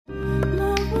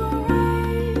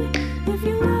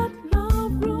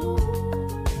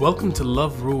Welcome to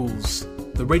Love Rules,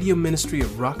 the radio ministry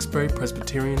of Roxbury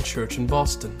Presbyterian Church in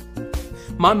Boston.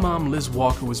 My mom, Liz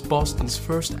Walker, was Boston's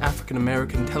first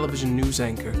African-American television news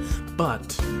anchor,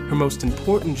 but her most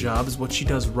important job is what she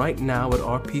does right now at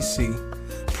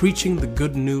RPC, preaching the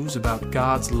good news about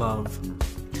God's love.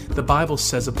 The Bible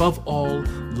says, above all,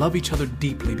 love each other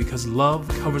deeply because love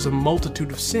covers a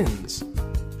multitude of sins.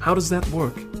 How does that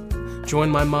work? Join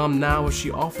my mom now as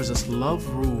she offers us Love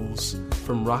Rules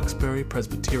from Roxbury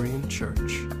Presbyterian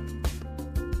Church.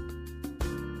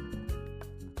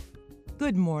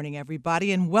 Good morning,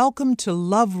 everybody, and welcome to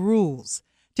Love Rules.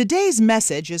 Today's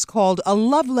message is called A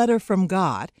Love Letter from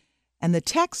God, and the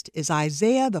text is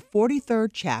Isaiah, the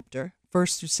 43rd chapter,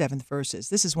 1st through 7th verses.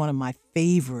 This is one of my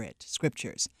favorite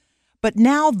scriptures. But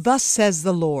now thus says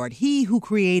the Lord, He who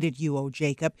created you, O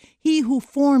Jacob, He who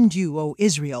formed you, O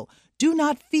Israel, do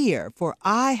not fear, for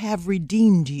I have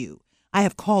redeemed you. I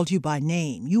have called you by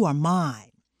name. You are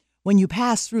mine. When you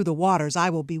pass through the waters, I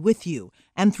will be with you,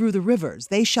 and through the rivers,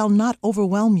 they shall not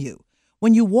overwhelm you.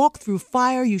 When you walk through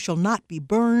fire, you shall not be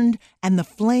burned, and the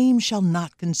flame shall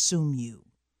not consume you.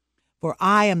 For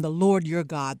I am the Lord your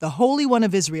God, the Holy One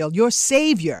of Israel, your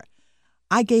Savior.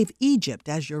 I gave Egypt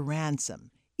as your ransom,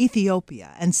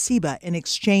 Ethiopia and Seba in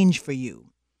exchange for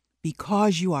you,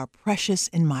 because you are precious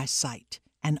in my sight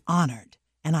and honored,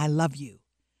 and I love you.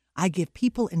 I give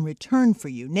people in return for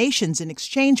you, nations in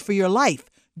exchange for your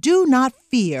life. Do not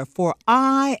fear, for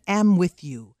I am with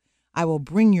you. I will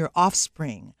bring your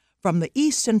offspring from the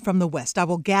east and from the west. I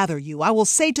will gather you. I will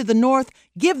say to the north,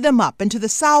 give them up, and to the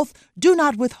south, do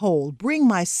not withhold. Bring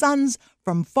my sons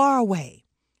from far away,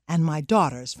 and my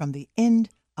daughters from the end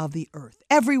of the earth.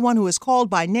 Everyone who is called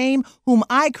by name, whom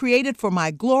I created for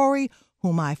my glory,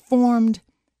 whom I formed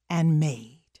and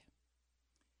made.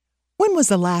 When was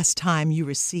the last time you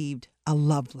received a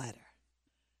love letter?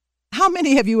 How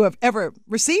many of you have ever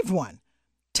received one?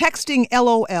 Texting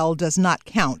LOL does not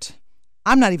count.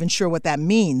 I'm not even sure what that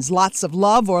means, lots of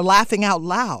love or laughing out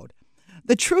loud.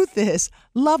 The truth is,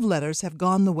 love letters have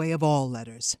gone the way of all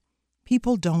letters.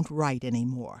 People don't write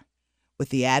anymore. With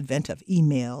the advent of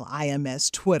email,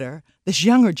 IMS, Twitter, this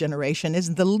younger generation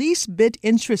isn't the least bit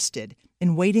interested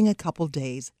in waiting a couple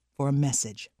days for a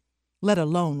message, let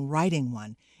alone writing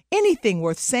one. Anything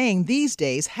worth saying these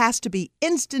days has to be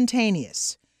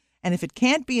instantaneous. And if it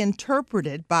can't be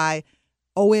interpreted by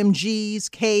OMGs,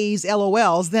 Ks,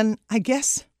 LOLs, then I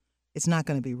guess it's not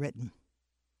going to be written.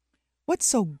 What's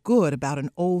so good about an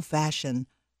old-fashioned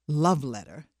love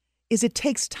letter is it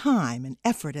takes time and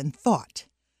effort and thought.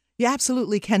 You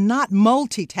absolutely cannot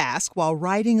multitask while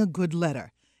writing a good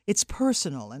letter. It's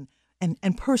personal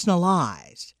and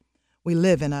personalized. We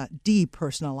live in a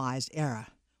depersonalized era.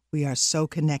 We are so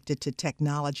connected to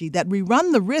technology that we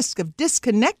run the risk of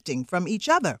disconnecting from each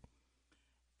other.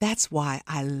 That's why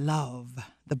I love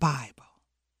the Bible.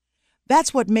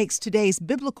 That's what makes today's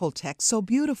biblical text so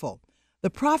beautiful. The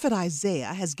prophet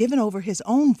Isaiah has given over his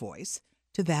own voice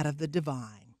to that of the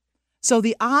divine. So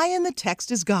the I in the text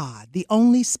is God, the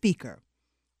only speaker.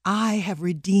 I have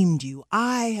redeemed you.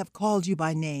 I have called you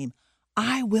by name.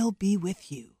 I will be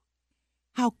with you.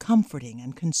 How comforting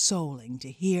and consoling to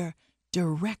hear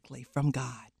directly from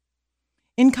God.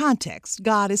 In context,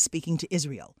 God is speaking to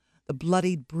Israel. The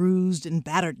bloodied, bruised, and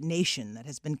battered nation that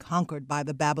has been conquered by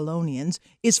the Babylonians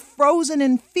is frozen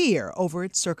in fear over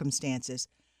its circumstances.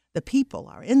 The people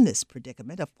are in this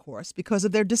predicament, of course, because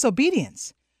of their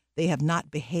disobedience. They have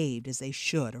not behaved as they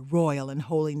should, a royal and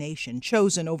holy nation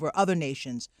chosen over other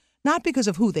nations, not because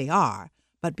of who they are,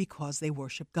 but because they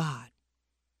worship God.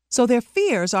 So their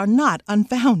fears are not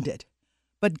unfounded.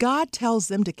 But God tells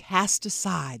them to cast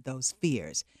aside those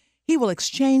fears. He will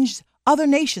exchange other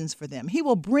nations for them. He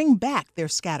will bring back their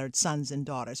scattered sons and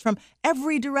daughters from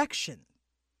every direction.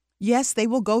 Yes, they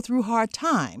will go through hard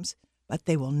times, but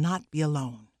they will not be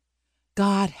alone.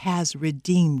 God has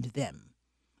redeemed them.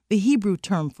 The Hebrew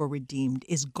term for redeemed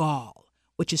is gal,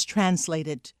 which is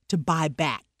translated to buy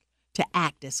back, to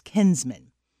act as kinsman.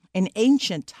 In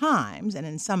ancient times, and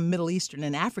in some Middle Eastern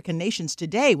and African nations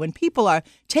today, when people are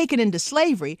taken into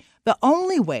slavery, the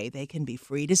only way they can be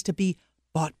freed is to be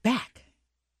bought back.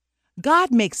 God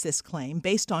makes this claim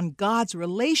based on God's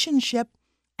relationship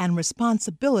and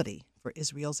responsibility for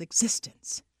Israel's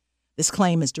existence. This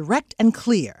claim is direct and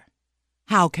clear.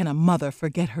 How can a mother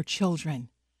forget her children?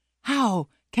 How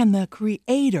can the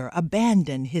Creator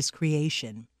abandon his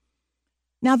creation?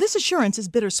 Now, this assurance is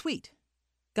bittersweet.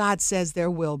 God says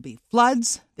there will be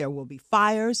floods, there will be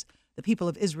fires. The people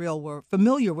of Israel were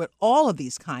familiar with all of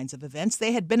these kinds of events.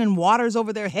 They had been in waters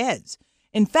over their heads.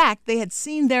 In fact, they had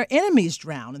seen their enemies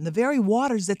drown in the very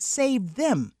waters that saved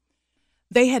them.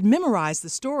 They had memorized the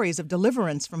stories of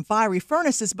deliverance from fiery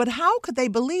furnaces, but how could they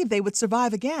believe they would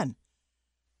survive again?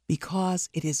 Because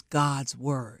it is God's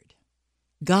word.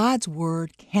 God's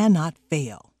word cannot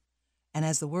fail. And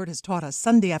as the word has taught us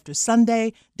Sunday after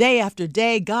Sunday, day after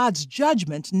day, God's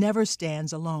judgment never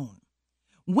stands alone.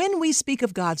 When we speak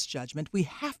of God's judgment, we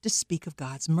have to speak of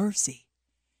God's mercy.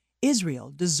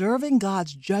 Israel, deserving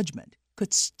God's judgment,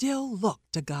 could still look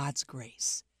to God's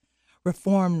grace.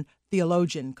 Reformed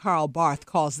theologian Karl Barth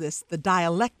calls this the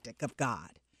dialectic of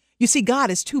God. You see, God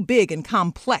is too big and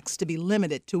complex to be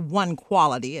limited to one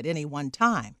quality at any one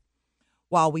time.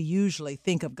 While we usually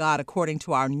think of God according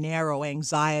to our narrow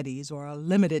anxieties or our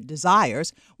limited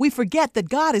desires, we forget that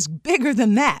God is bigger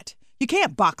than that. You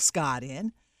can't box God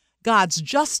in. God's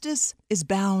justice is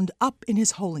bound up in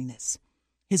his holiness.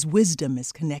 His wisdom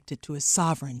is connected to his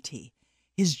sovereignty.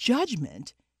 His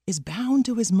judgment is bound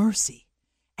to his mercy.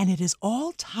 And it is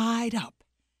all tied up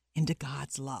into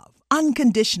God's love,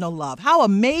 unconditional love. How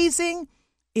amazing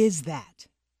is that?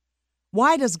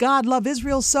 Why does God love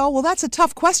Israel so? Well, that's a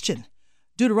tough question.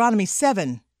 Deuteronomy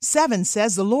 7:7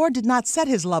 says, "The Lord did not set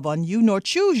his love on you, nor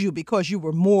choose you because you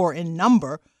were more in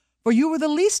number, for you were the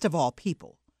least of all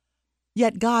people."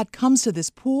 Yet God comes to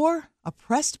this poor,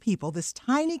 oppressed people, this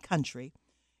tiny country,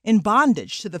 in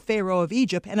bondage to the Pharaoh of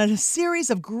Egypt, and in a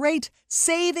series of great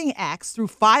saving acts through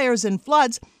fires and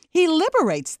floods, he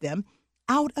liberates them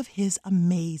out of his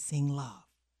amazing love.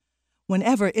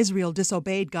 Whenever Israel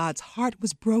disobeyed, God's heart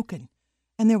was broken,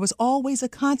 and there was always a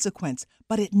consequence,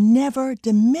 but it never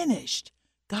diminished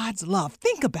God's love.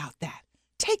 Think about that.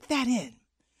 Take that in,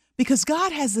 because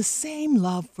God has the same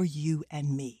love for you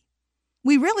and me.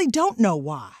 We really don't know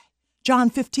why.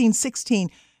 John 15:16,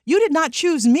 "You did not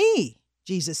choose me,"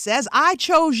 Jesus says, "I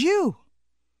chose you."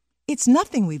 It's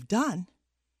nothing we've done.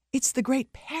 It's the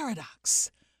great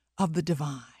paradox of the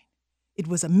divine. It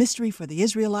was a mystery for the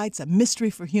Israelites, a mystery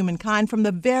for humankind from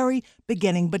the very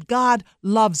beginning. But God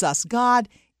loves us. God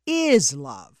is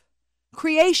love.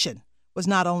 Creation was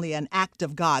not only an act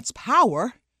of God's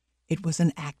power, it was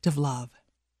an act of love.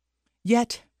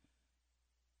 Yet,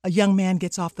 a young man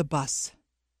gets off the bus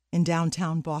in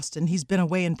downtown Boston. He's been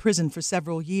away in prison for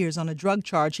several years on a drug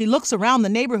charge. He looks around the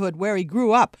neighborhood where he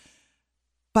grew up,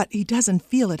 but he doesn't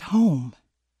feel at home.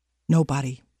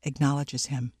 Nobody acknowledges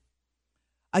him.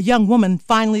 A young woman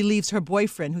finally leaves her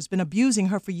boyfriend who's been abusing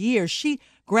her for years. She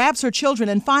grabs her children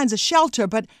and finds a shelter,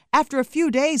 but after a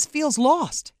few days feels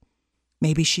lost.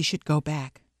 Maybe she should go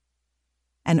back.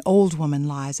 An old woman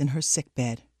lies in her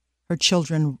sickbed. Her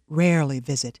children rarely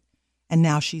visit, and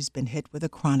now she's been hit with a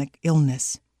chronic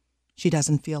illness. She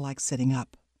doesn't feel like sitting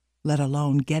up, let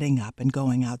alone getting up and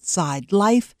going outside.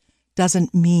 Life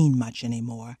doesn't mean much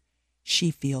anymore. She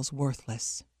feels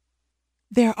worthless.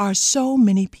 There are so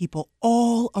many people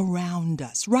all around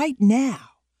us right now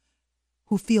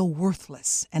who feel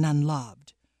worthless and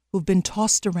unloved, who've been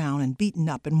tossed around and beaten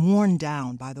up and worn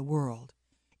down by the world.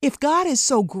 If God is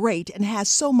so great and has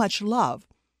so much love,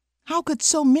 how could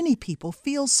so many people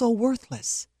feel so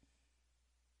worthless?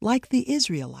 Like the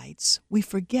Israelites, we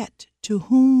forget to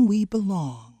whom we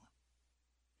belong.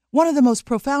 One of the most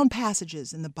profound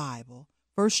passages in the Bible,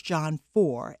 1 John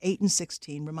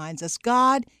 4:8-16, reminds us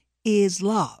God is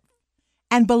love.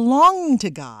 And belonging to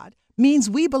God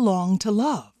means we belong to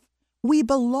love. We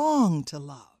belong to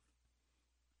love.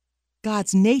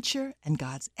 God's nature and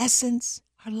God's essence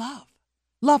are love.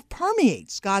 Love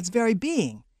permeates God's very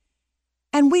being.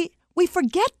 And we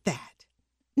forget that.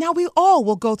 Now, we all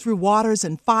will go through waters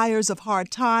and fires of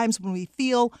hard times when we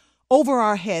feel over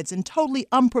our heads and totally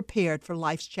unprepared for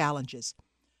life's challenges.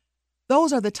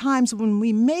 Those are the times when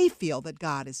we may feel that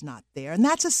God is not there, and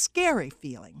that's a scary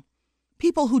feeling.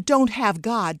 People who don't have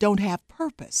God don't have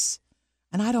purpose,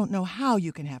 and I don't know how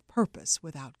you can have purpose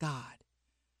without God.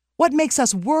 What makes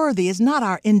us worthy is not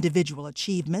our individual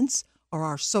achievements or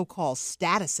our so-called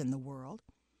status in the world.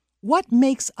 What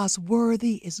makes us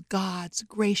worthy is God's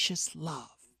gracious love.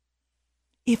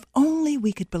 If only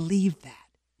we could believe that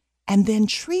and then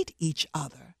treat each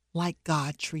other like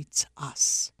God treats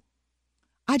us.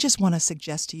 I just want to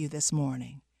suggest to you this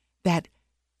morning that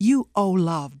you owe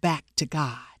love back to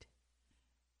God.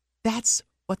 That's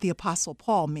what the Apostle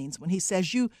Paul means when he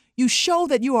says you show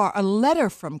that you are a letter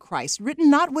from Christ, written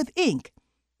not with ink,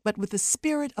 but with the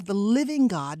Spirit of the living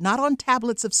God, not on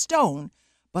tablets of stone,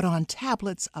 but on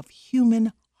tablets of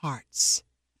human hearts.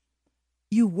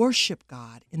 You worship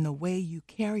God in the way you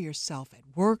carry yourself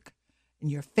at work, in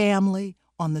your family,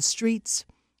 on the streets.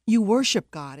 You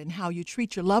worship God in how you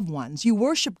treat your loved ones. You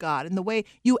worship God in the way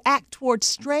you act towards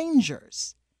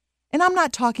strangers. And I'm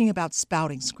not talking about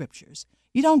spouting scriptures.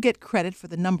 You don't get credit for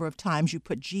the number of times you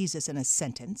put Jesus in a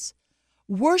sentence.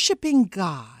 Worshiping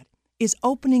God is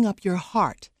opening up your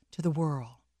heart to the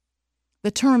world. The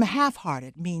term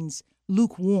half-hearted means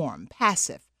lukewarm,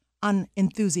 passive,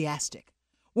 unenthusiastic.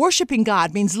 Worshiping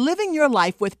God means living your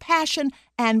life with passion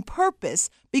and purpose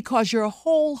because your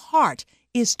whole heart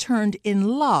is turned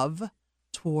in love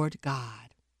toward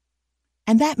God.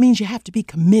 And that means you have to be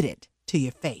committed to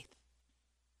your faith.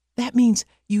 That means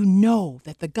you know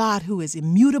that the God who is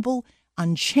immutable,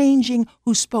 unchanging,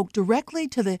 who spoke directly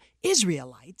to the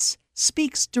Israelites,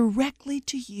 speaks directly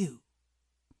to you.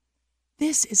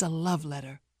 This is a love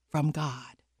letter from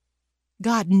God.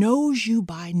 God knows you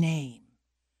by name.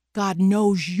 God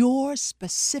knows your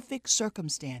specific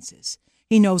circumstances.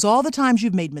 He knows all the times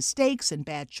you've made mistakes and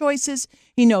bad choices.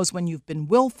 He knows when you've been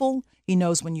willful. He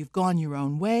knows when you've gone your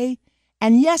own way.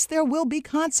 And yes, there will be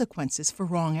consequences for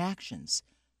wrong actions.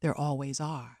 There always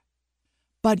are.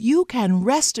 But you can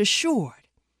rest assured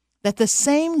that the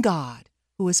same God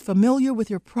who is familiar with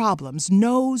your problems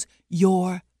knows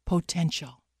your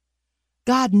potential.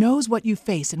 God knows what you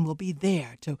face and will be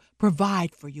there to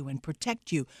provide for you and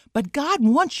protect you. But God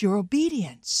wants your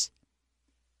obedience.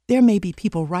 There may be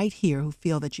people right here who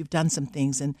feel that you've done some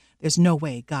things and there's no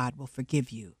way God will forgive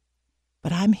you.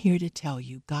 But I'm here to tell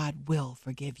you God will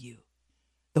forgive you.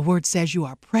 The word says you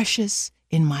are precious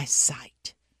in my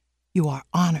sight. You are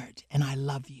honored and I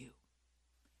love you.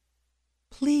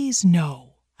 Please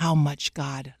know how much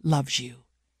God loves you.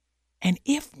 And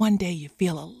if one day you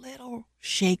feel a little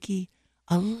shaky,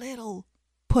 a little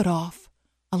put off,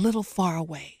 a little far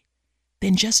away,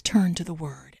 then just turn to the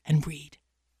Word and read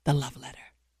the love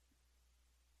letter.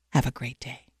 Have a great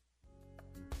day.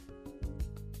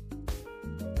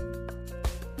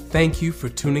 Thank you for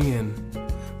tuning in.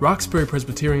 Roxbury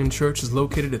Presbyterian Church is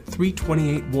located at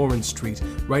 328 Warren Street,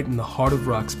 right in the heart of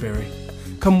Roxbury.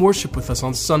 Come worship with us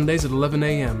on Sundays at 11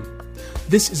 a.m.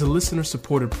 This is a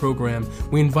listener-supported program.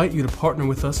 We invite you to partner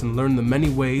with us and learn the many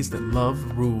ways that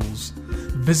love rules.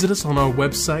 Visit us on our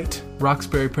website,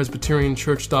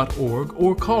 roxburypresbyterianchurch.org,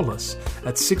 or call us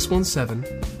at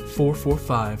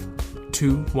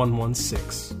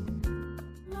 617-445-2116.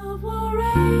 Love will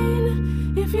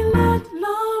reign if you let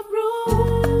love